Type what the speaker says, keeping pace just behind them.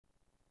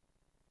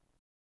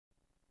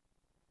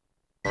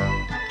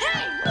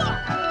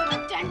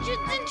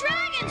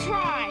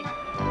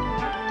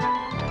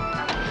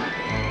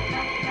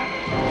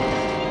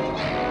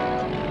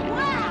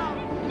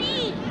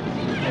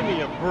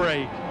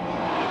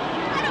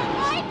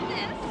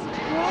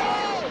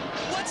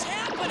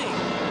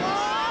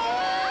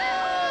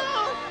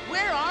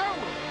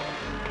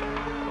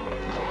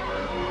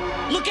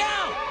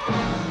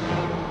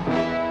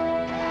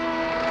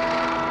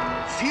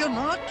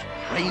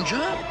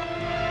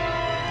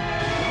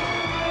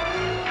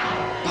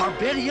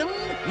barbarian,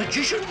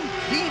 magician,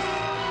 thief,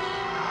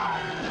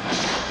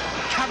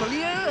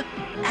 cavalier,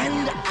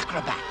 and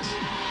acrobat.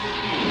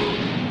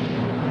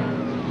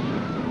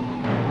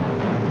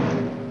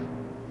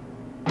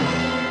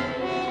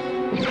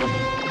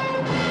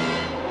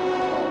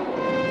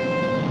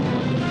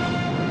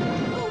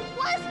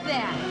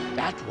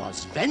 That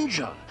was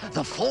Venger,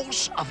 the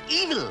force of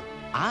evil.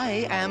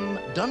 I am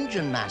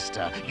Dungeon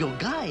Master, your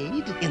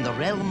guide in the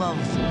realm of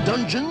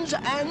Dungeons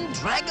and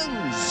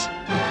Dragons.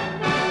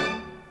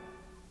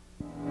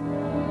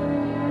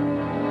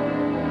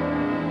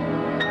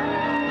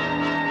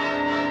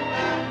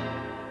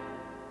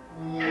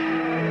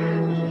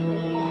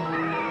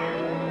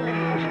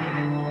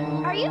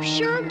 Are you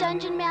sure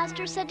Dungeon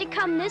Master said to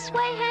come this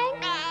way, Hank?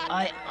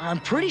 I'm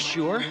pretty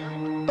sure.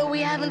 But we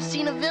haven't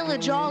seen a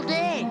village all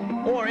day.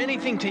 Or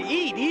anything to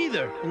eat,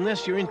 either,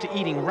 unless you're into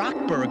eating rock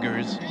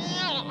burgers.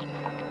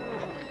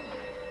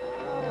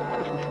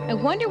 I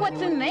wonder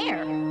what's in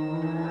there.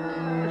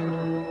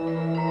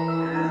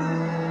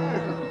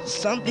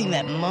 Something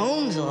that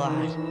moans a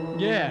lot.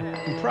 Yeah,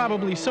 and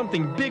probably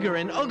something bigger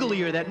and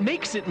uglier that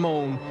makes it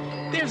moan.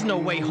 There's no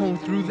way home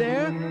through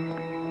there.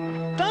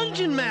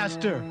 Dungeon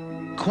Master!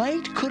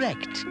 Quite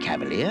correct,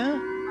 Cavalier.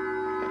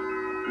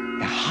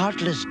 A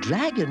heartless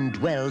dragon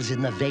dwells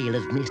in the Vale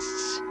of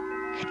Mists,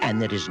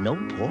 and there is no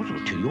portal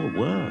to your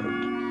world.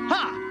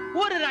 Ha!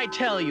 What did I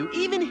tell you?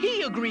 Even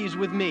he agrees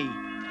with me.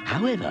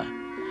 However,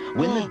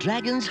 when the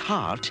dragon's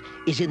heart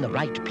is in the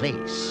right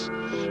place,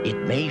 it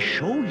may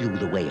show you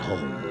the way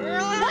home.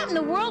 What in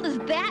the world does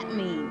that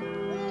mean?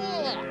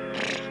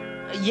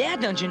 Yeah,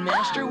 Dungeon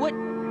Master, what?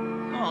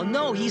 Oh,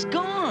 no, he's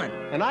gone.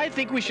 And I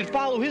think we should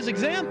follow his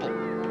example.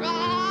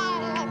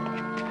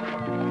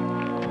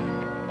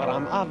 But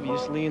I'm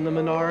obviously in the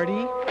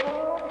minority.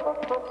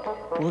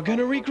 We're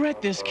gonna regret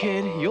this,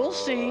 kid. You'll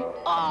see.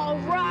 All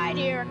right,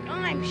 Eric,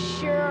 I'm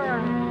sure.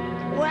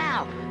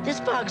 Wow, this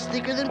fog's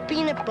thicker than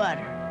peanut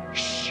butter.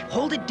 Shh,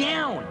 hold it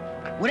down.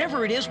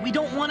 Whatever it is, we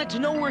don't want it to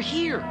know we're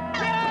here.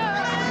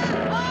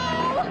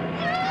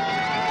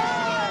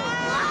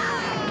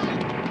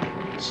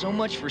 So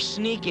much for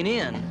sneaking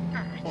in.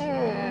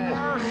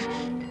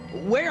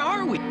 Where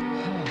are we?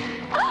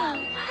 Oh,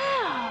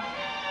 wow.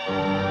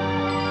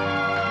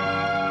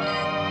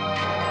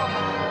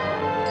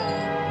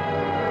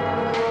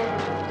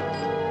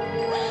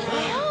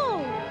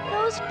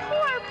 Those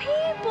poor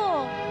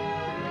people.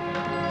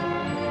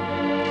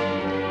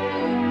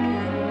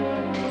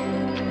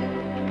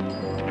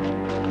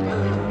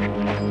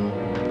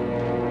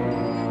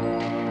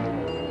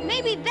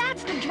 Maybe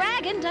that's the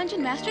dragon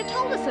Dungeon Master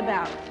told us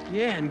about.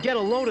 Yeah, and get a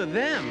load of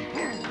them.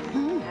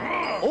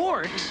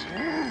 Orcs?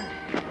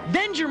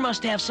 Venger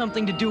must have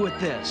something to do with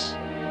this.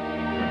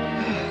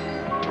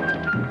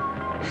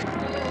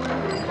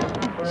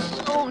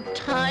 So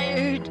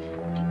tired.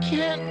 I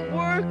can't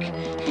work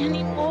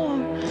anymore.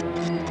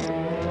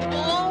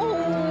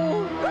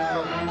 Oh!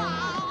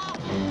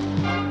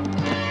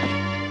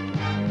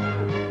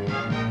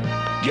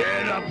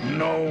 Get up,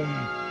 gnome.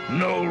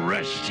 No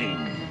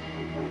resting.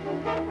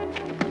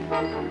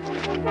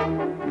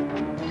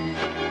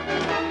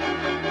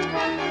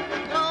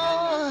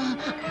 Oh,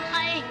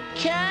 I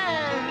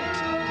can't.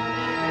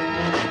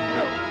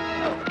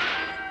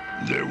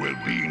 There will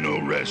be no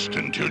rest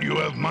until you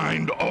have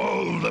mined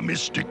all the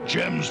mystic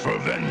gems for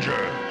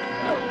Venger.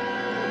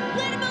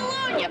 Let him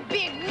alone, you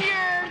big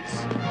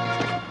nerds.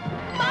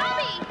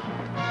 Mommy!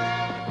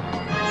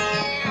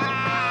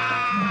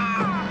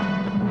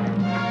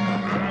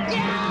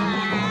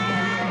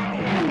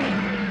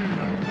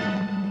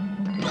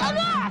 Bug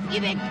off, you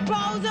big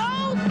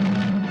bozos!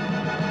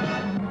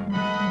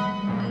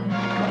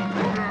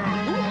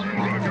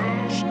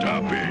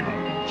 Stop him.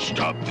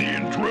 Stop the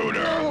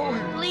intruder. Oh,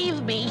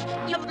 leave me.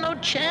 You have no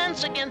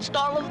chance against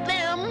all of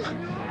them.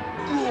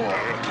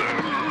 Stop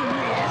them.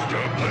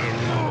 Stop them.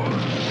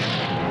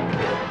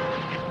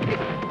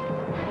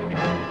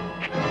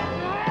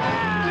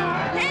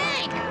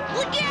 Hank,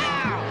 look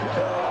out!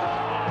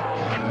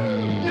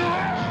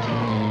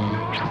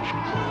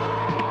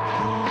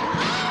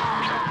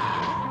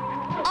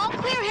 All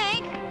clear,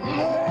 Hank.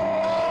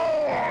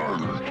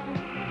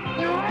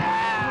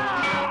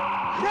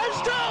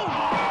 Redstone!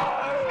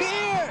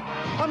 Here!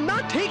 I'm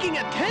not taking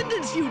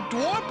attendance, you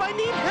dwarf. I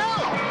need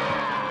help.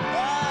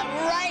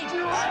 Right.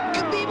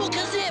 Kabeeble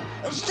Kazip,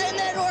 send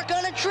that orc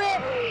on a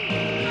trip.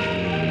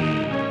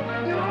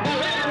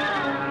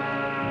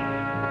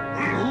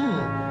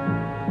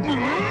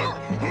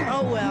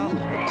 Oh, well,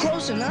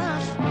 close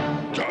enough.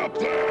 Stop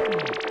them.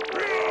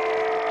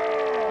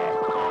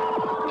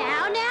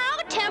 Now,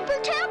 temper,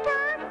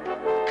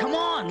 temper. Come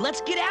on,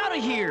 let's get out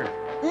of here.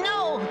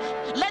 No,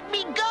 let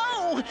me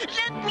go.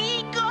 Let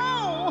me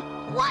go.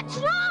 What's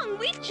wrong?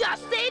 We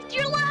just saved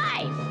your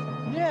life.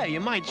 Yeah, you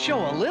might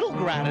show a little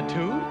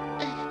gratitude.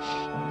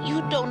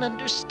 You don't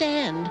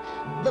understand.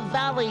 The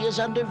valley is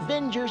under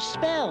Venger's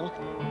spell.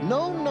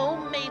 No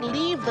gnome may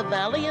leave the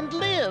valley and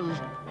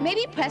live.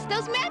 Maybe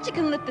Presto's magic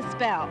can lift the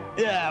spell.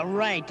 Yeah,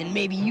 right. And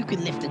maybe you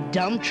can lift a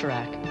dump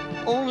truck.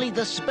 Only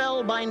the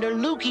spellbinder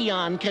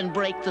Lucian can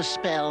break the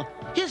spell.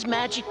 His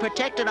magic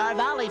protected our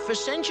valley for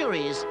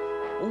centuries.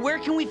 Where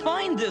can we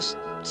find this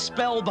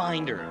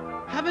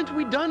spellbinder? Haven't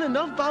we done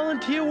enough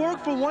volunteer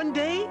work for one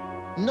day?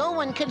 No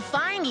one can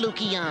find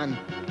Lucian.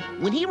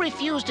 When he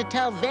refused to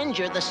tell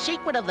Venger the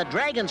secret of the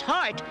dragon's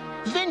heart,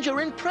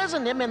 Venger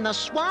imprisoned him in the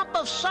Swamp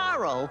of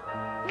Sorrow.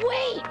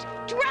 Wait!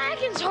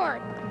 Dragon's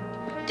heart!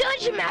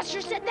 Dungeon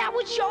Master said that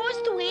would show us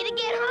the way to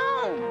get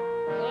home.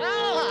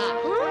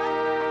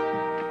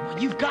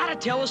 You've got to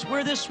tell us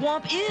where this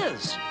swamp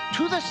is.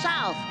 To the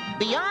south,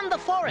 beyond the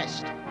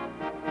forest.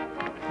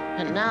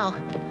 And now,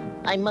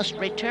 I must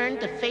return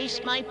to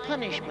face my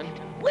punishment.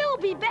 We'll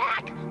be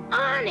back,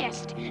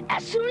 honest,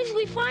 as soon as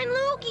we find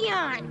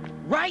Lucian.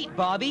 Right,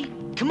 Bobby.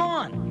 Come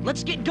on,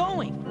 let's get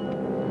going.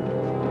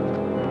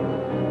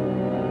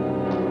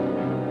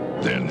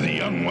 Then the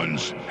young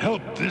ones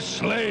helped this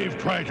slave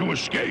try to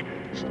escape.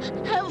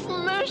 Have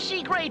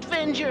mercy, great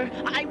Venger.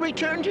 I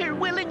returned here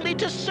willingly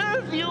to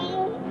serve you.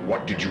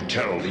 What did you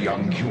tell the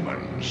young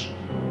humans?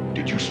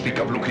 Did you speak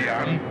of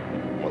Lucian?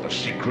 Or the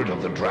secret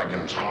of the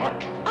dragon's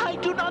heart? I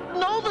do not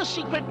know the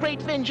secret, great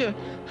Venger.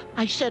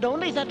 I said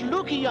only that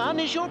Lucian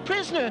is your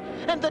prisoner,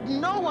 and that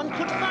no one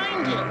could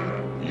find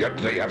him. Yet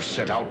they have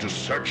set out to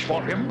search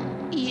for him?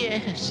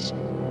 Yes.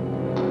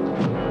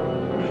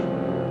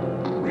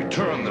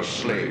 Return the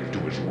slave to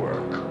his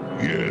work.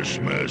 Yes,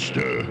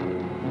 master.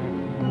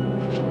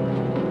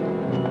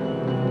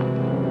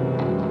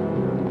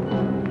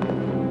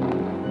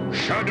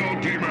 Shadow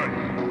Demon!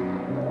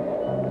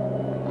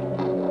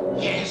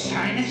 Yes,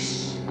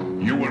 Highness?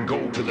 You will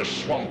go to the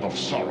Swamp of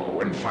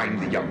Sorrow and find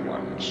the young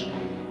ones.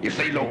 If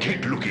they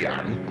locate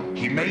Lucian,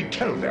 he may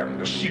tell them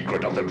the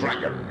secret of the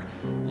dragon.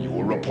 You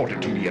will report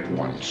it to me at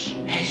once.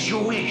 As you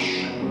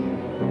wish.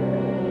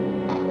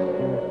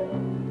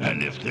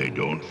 And if they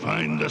don't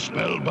find the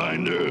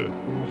spellbinder?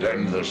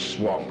 Then the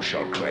swamp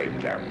shall claim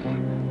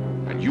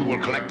them. And you will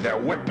collect their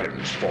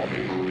weapons for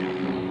me.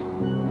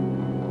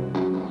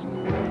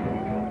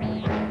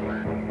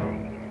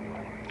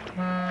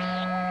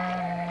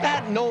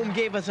 That gnome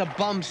gave us a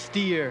bum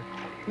steer.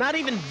 Not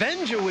even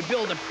Venger would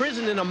build a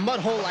prison in a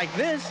mud hole like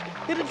this.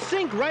 It'd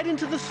sink right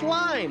into the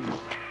slime.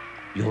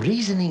 Your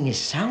reasoning is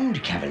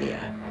sound,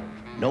 Cavalier.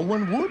 No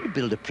one would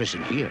build a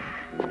prison here.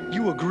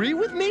 You agree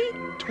with me?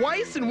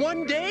 Twice in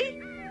one day?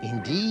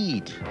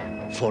 Indeed.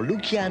 For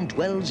Lucian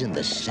dwells in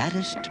the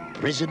saddest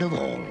prison of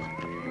all.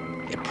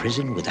 A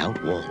prison without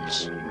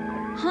walls.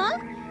 Huh?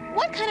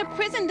 What kind of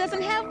prison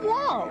doesn't have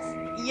walls?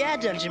 Yeah,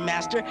 Dungeon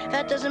Master,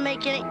 that doesn't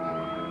make any...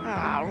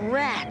 Ah,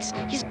 rats!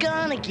 He's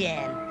gone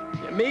again.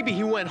 Maybe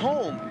he went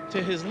home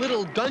to his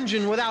little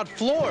dungeon without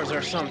floors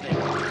or something.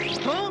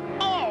 Huh?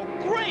 Oh,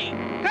 great!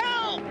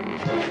 Help!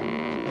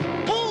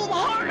 Pull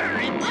harder!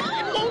 It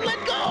won't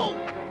let go!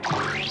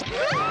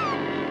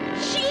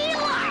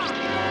 Sheila!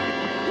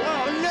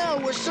 Oh no,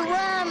 we're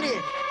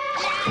surrounded!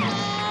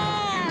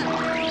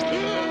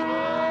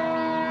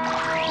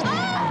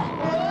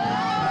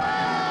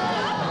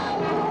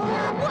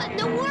 What in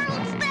the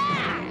world's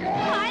that?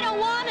 I don't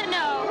want to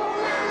know.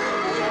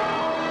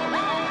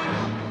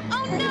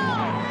 Oh no!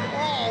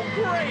 Oh,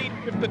 great!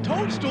 If the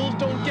toadstools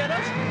don't get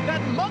us,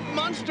 that mug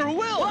monster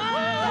will! Whoa!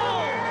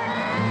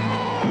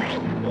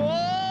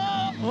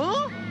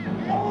 Huh?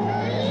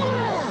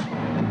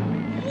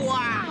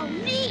 Wow,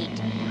 neat!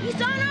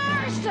 He's on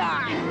our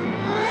side!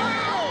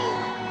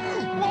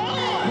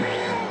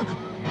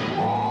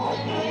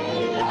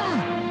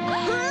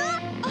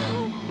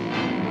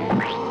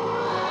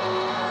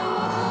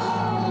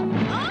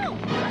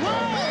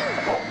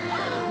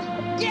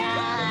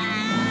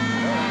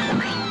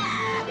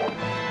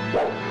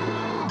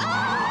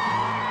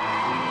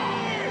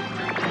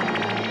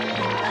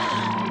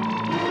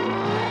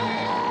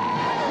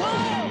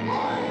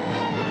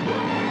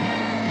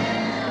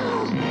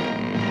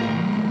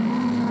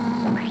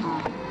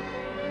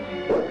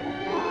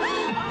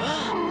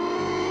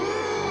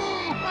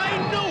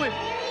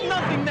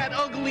 Nothing that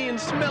ugly and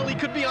smelly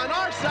could be on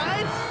our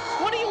side.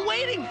 What are you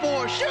waiting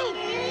for? Shoot!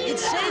 It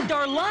saved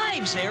our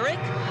lives, Eric.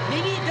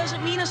 Maybe it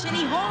doesn't mean us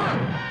any harm.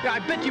 Yeah, I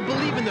bet you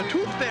believe in the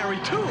Tooth Fairy,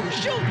 too.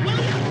 Shoot, will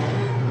you?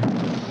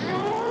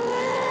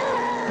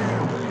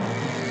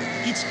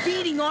 It's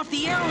feeding off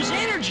the arrow's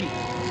energy.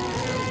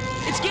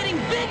 It's getting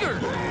bigger.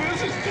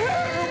 This is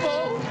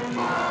terrible.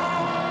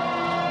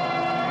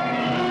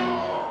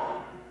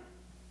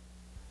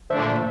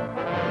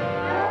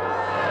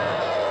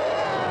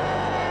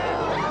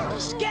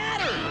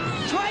 Scatter!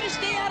 Try to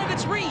stay out of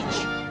its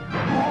reach.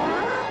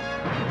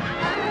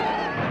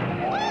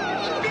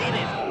 Beat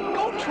it!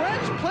 Go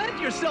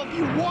transplant yourself,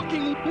 you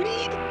walking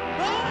weed!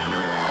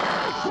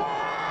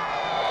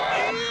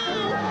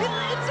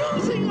 It's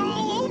oozing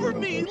all over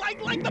me,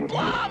 like the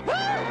blob!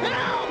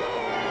 Help!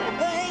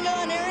 Hang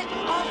on, Eric.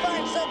 I'll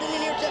find something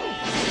in here to...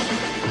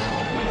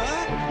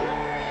 Huh?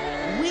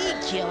 Weed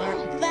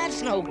killer?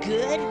 That's no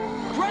good.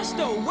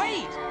 Presto,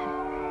 wait!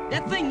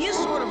 That thing is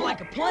sort of like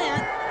a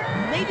plant.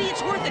 Maybe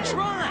it's worth a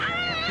try.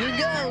 Here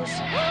goes.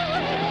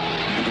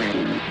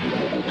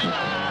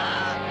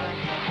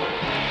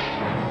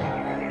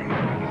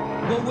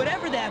 Well,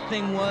 whatever that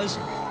thing was,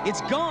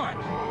 it's gone.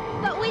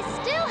 But we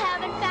still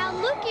haven't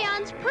found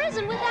Lucion's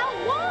prison without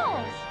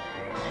walls.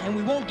 And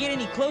we won't get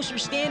any closer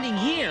standing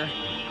here.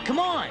 Come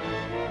on.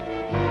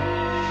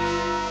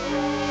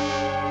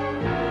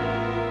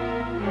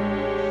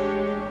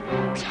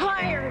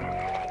 Tired.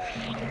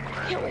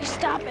 Can we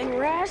stop and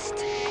rest?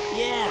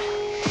 Yeah,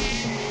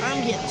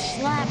 I'm getting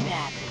slapped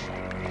at.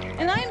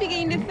 And I'm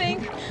beginning to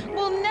think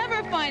we'll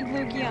never find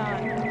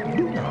Lucian.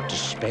 Do not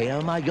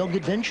despair, my young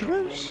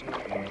adventurers.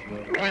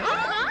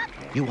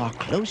 You are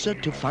closer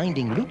to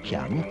finding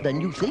Lucian than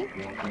you think.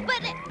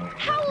 But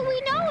how will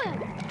we know him?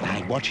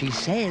 By what he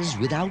says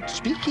without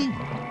speaking.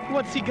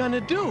 What's he gonna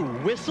do,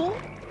 whistle?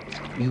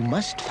 You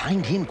must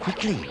find him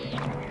quickly,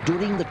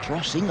 during the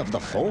crossing of the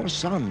Four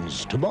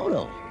Suns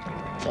tomorrow.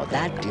 For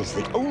that is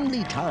the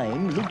only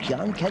time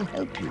Lucian can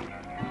help you.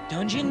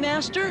 Dungeon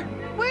Master?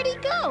 Where'd he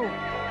go?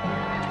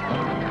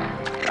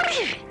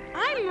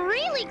 I'm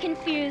really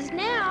confused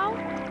now.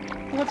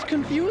 What's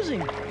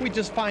confusing? We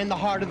just find the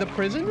heart of the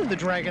prison and the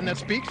dragon that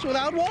speaks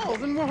without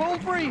walls, and we're home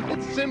free.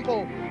 It's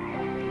simple.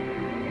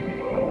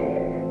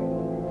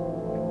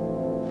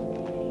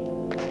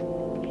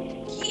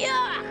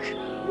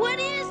 Yuck! What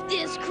is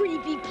this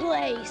creepy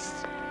place?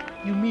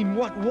 You mean,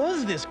 what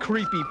was this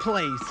creepy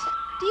place?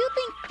 Do you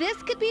think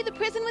this could be the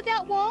prison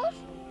without walls?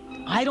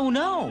 I don't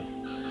know.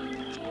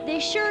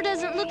 This sure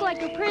doesn't look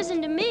like a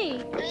prison to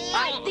me.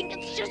 I think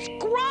it's just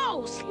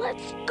gross.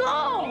 Let's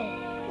go.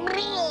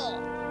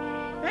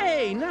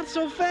 Hey, not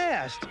so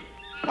fast.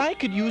 I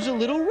could use a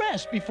little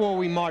rest before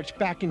we march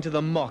back into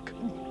the muck.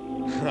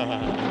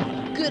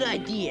 Good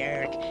idea,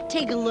 Eric.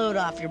 Take a load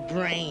off your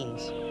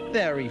brains.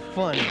 Very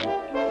funny.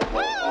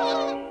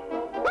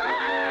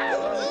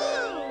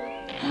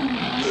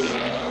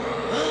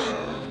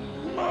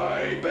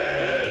 My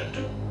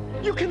bed.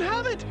 You can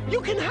have it!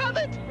 You can have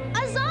it!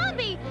 A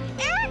zombie!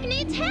 Eric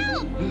needs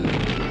help!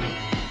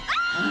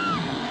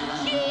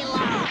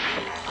 Sheila!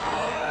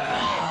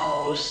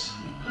 House.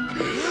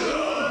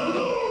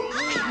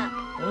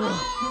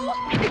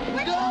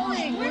 We're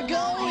going! We're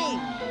going!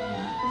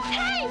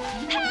 Hey!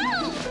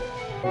 Help!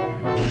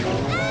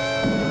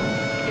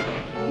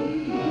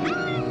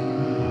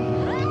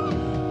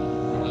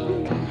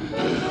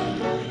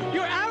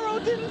 Your arrow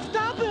didn't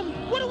stop him!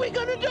 What are we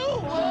gonna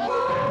do?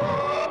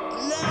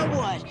 Now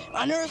what?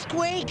 An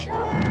earthquake?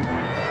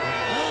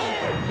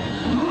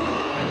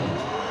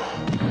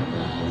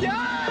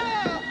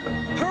 Yeah!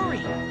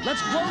 Hurry!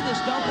 Let's blow this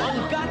dump while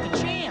we've got the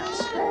chance.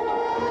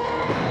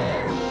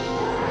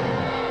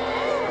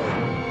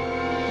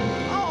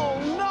 Oh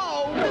no!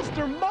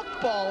 Mr.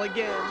 Muckball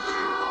again!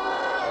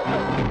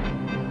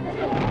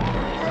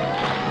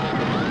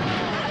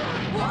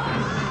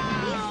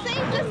 He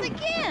saved us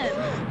again.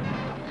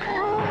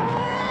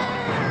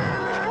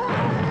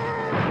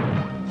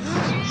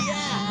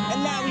 Yeah,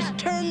 and now he's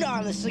turned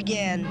on us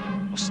again.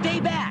 Stay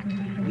back.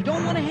 We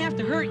don't want to have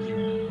to hurt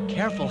you.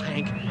 Careful,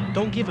 Hank.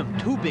 Don't give him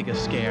too big a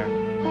scare.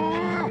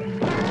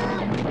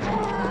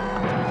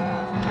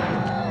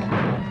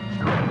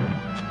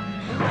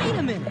 Wait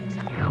a minute.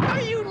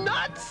 Are you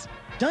nuts?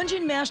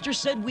 Dungeon Master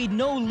said we'd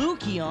know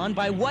Lucian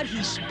by what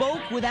he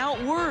spoke without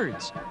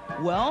words.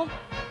 Well,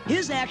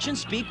 his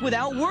actions speak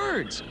without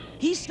words.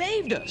 He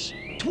saved us.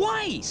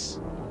 Twice.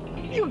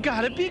 You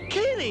gotta be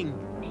kidding!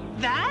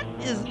 That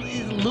is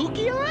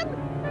Lucian?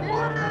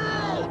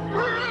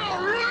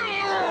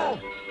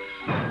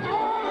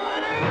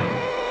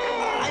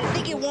 I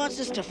think it wants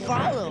us to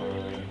follow.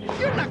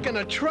 You're not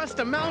gonna trust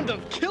a mound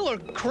of killer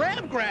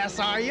crabgrass,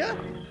 are you?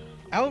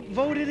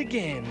 Outvoted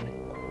again.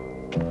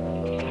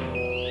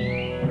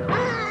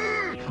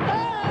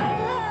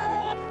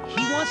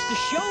 He wants to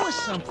show us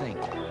something.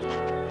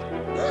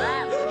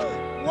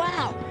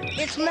 Wow,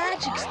 it's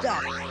magic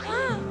stuff.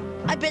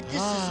 I bet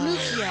this is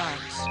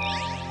Lucian's.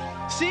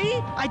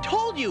 See? I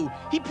told you!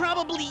 He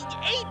probably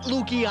ate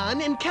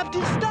Lucian and kept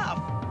his stuff!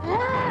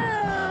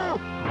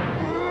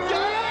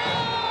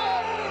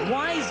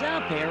 Wise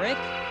up, Eric.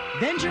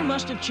 Venger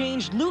must have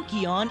changed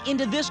Lucian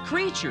into this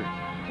creature.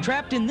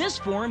 Trapped in this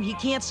form, he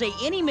can't say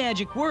any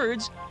magic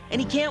words,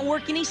 and he can't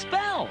work any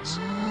spells.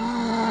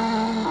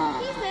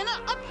 He's in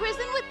a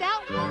prison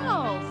without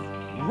walls.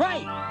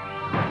 Right.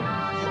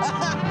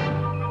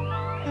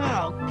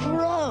 Oh,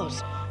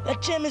 gross.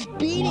 That gem is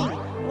beating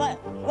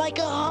like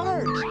a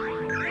heart.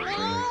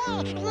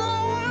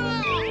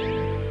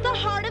 The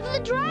heart of the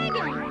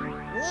dragon!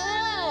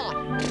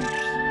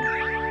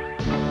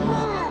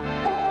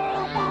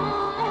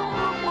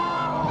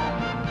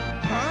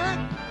 Huh?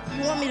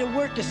 You want me to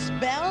work a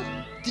spell?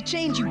 To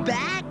change you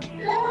back?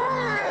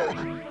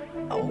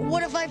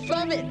 What if I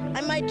flub it?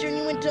 I might turn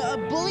you into a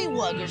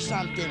bullywug or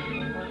something.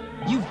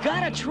 You've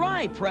got to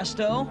try,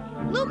 Presto.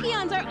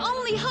 Lucian's our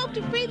only hope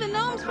to free the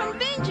gnomes from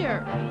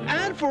Venger.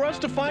 And for us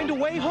to find a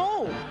way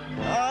home.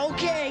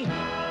 Okay,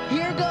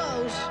 here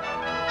goes.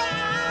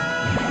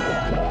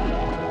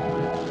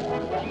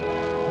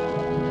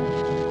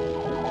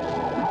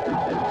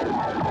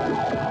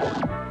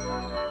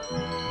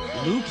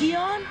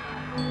 Lucian?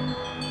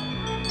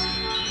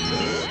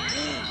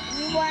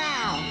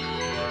 Wow.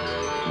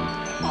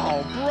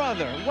 Oh,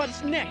 brother,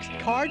 what's next?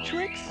 Card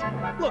tricks?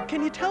 Look,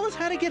 can you tell us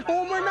how to get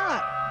home or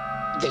not?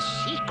 The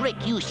secret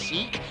you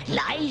seek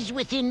lies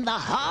within the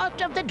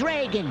heart of the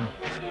dragon.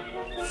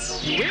 We'll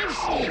see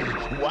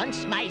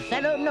once my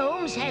fellow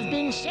gnomes have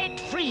been set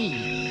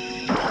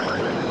free.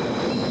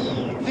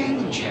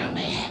 Venger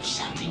may have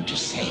something to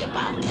say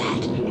about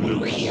that,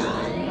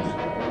 Lucian.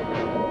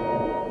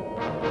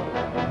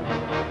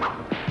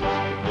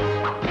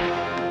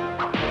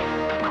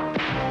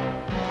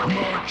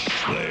 March,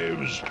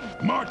 slaves!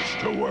 March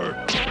to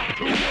work!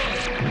 To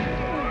work!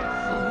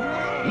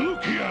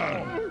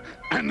 Lucian!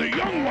 And the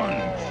young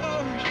ones!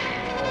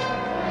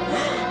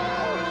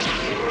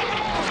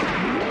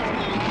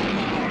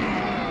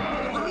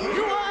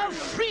 You are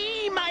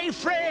free, my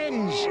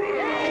friends!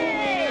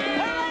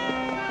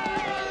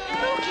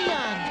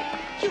 Lucian,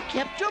 you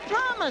kept your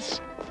promise.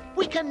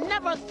 We can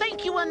never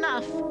thank you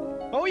enough.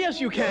 Oh, yes,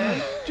 you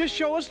can. Just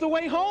show us the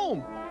way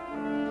home.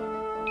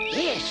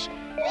 Yes,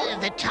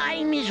 the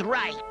time is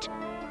right.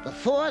 The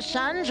four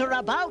suns are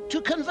about to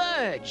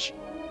converge.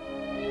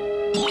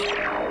 So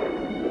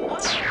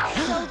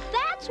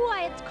that's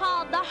why it's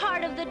called the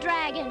Heart of the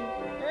Dragon.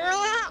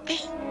 Look!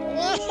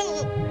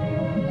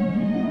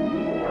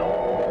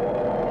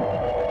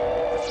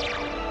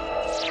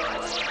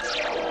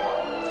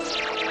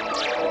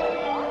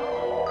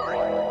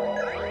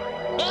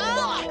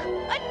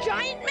 A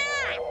giant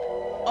map!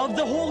 Of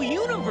the whole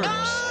universe.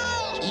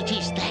 It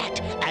is that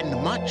and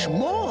much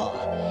more.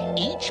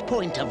 Each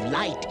point of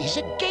light is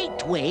a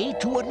gateway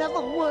to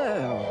another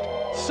world.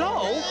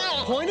 So,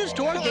 point us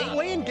to our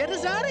gateway and get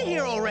us out of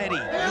here already.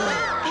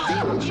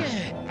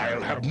 Venger!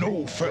 I'll have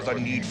no further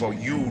need for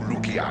you,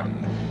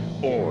 Lucian,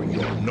 or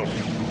your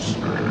gnomes.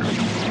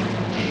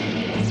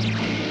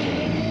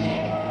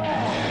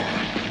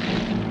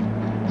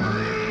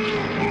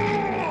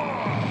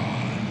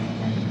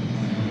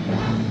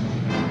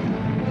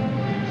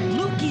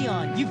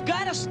 Lucian, you've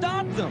got to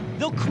stop them.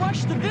 They'll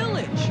crush the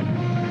village.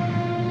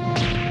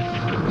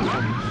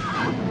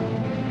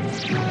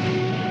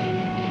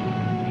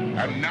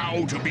 And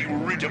now to be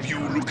rid of you,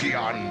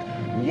 Lucian,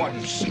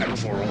 once and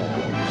for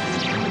all.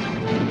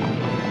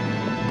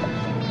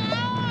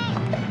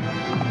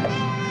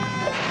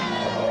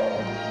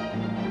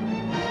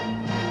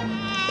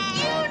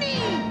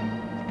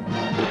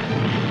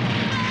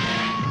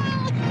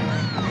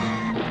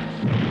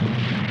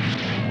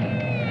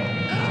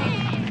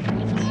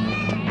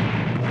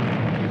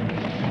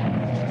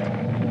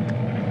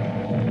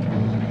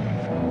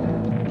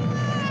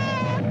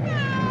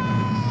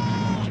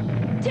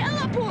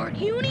 Teleport,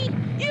 Uni!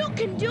 You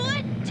can do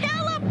it!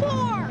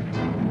 Teleport!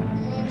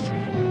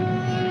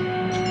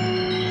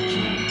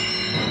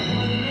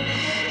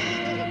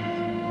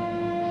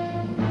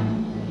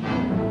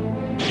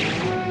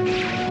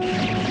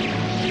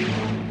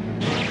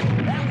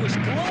 That was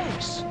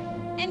close.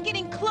 And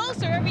getting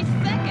closer every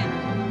second.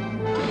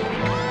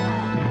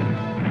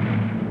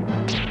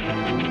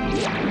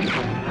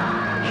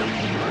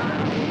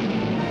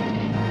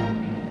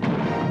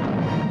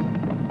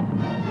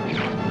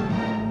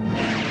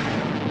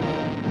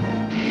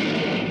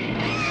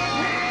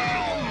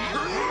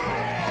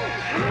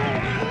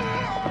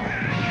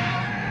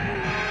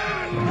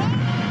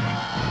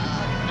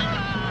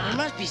 There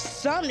must be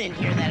some in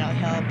here that'll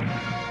help.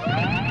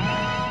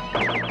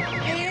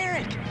 Hey,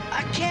 Eric,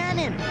 a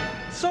cannon.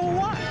 So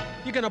what?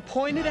 You gonna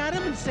point it at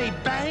him and say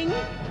bang?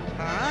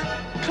 Huh?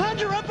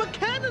 Conjure up a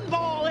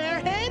cannonball,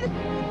 airhead!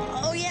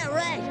 Oh, yeah,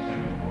 right.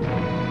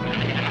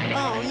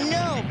 Oh,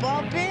 no,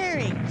 ball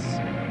bearings.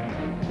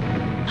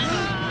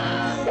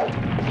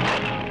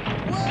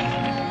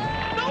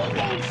 Those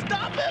won't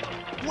stop him!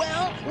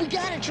 Well, we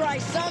gotta try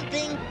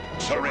something.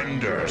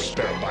 Surrender,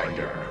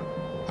 Spellbinder.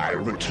 I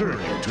return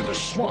you to the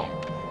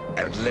swamp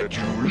and let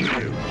you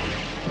live.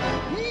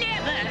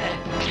 Never!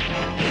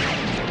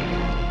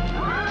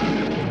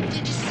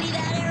 Did you see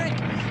that, Eric?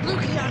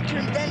 Lucian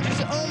turned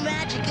Venger's own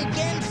magic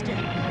against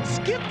him.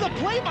 Skip the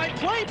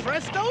play-by-play,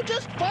 Presto!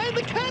 Just find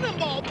the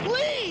cannonball,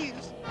 please!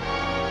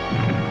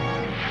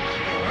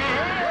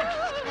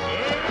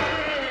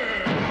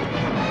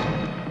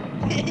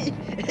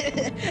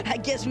 I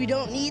guess we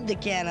don't need the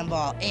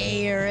cannonball,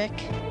 eh, Eric?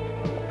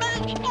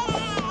 Stand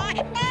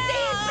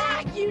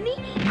back, Uni!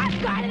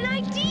 I've got an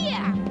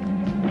idea!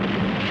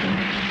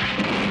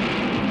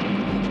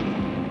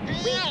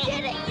 We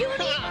did it,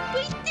 Uni!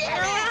 We did it!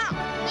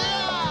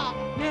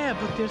 Yeah,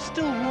 but there's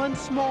still one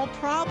small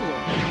problem.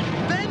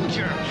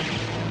 Venger!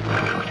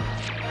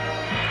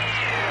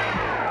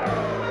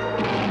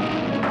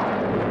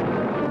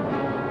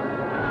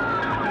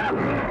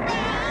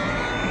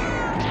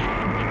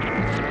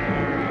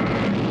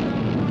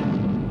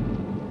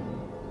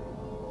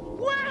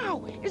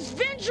 Wow! Is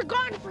Venger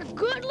gone for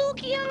good,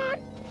 Lucian?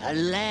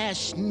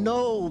 Alas,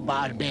 no,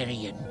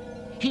 barbarian.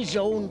 His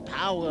own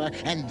power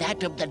and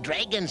that of the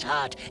dragon's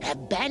heart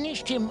have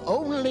banished him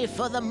only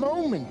for the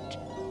moment.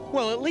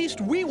 Well, at least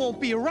we won't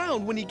be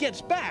around when he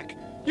gets back.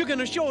 You're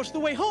gonna show us the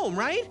way home,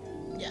 right?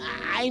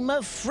 I'm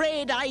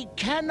afraid I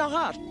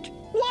cannot.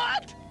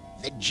 What?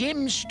 The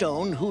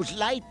gemstone whose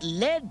light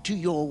led to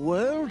your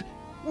world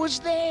was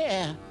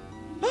there.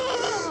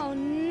 Oh,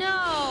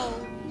 no.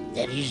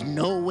 There is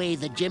no way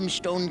the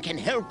gemstone can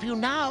help you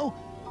now.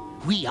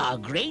 We are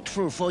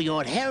grateful for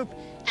your help,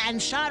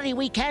 and sorry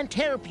we can't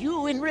help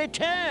you in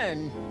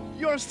return.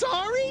 You're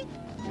sorry?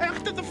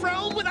 After the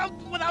realm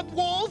without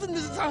walls and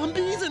the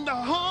zombies and the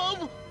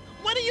hum?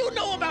 What do you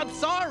know about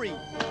sorry?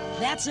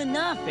 That's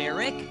enough,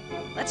 Eric.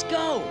 Let's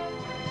go.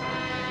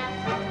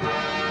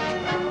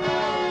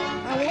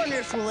 I wonder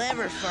if we'll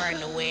ever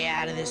find a way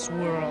out of this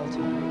world.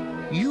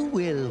 You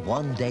will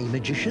one day,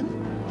 magician.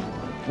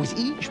 With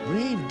each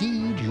brave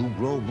deed, you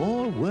grow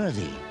more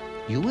worthy.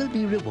 You will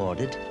be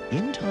rewarded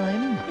in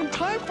time. In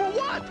time for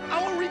what?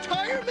 Our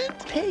retirement?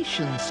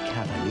 Patience,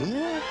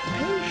 Cavalier.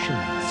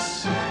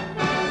 Patience.